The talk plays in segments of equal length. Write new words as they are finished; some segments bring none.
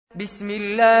بسم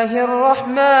الله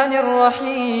الرحمن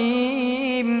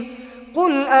الرحيم.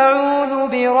 قل أعوذ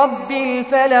برب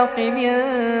الفلق من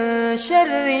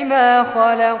شر ما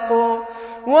خلق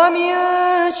ومن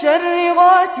شر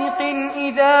غاسق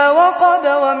إذا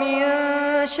وقب ومن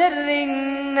شر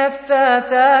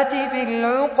النفاثات في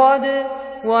العقد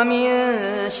ومن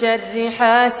شر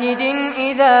حاسد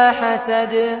إذا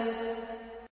حسد.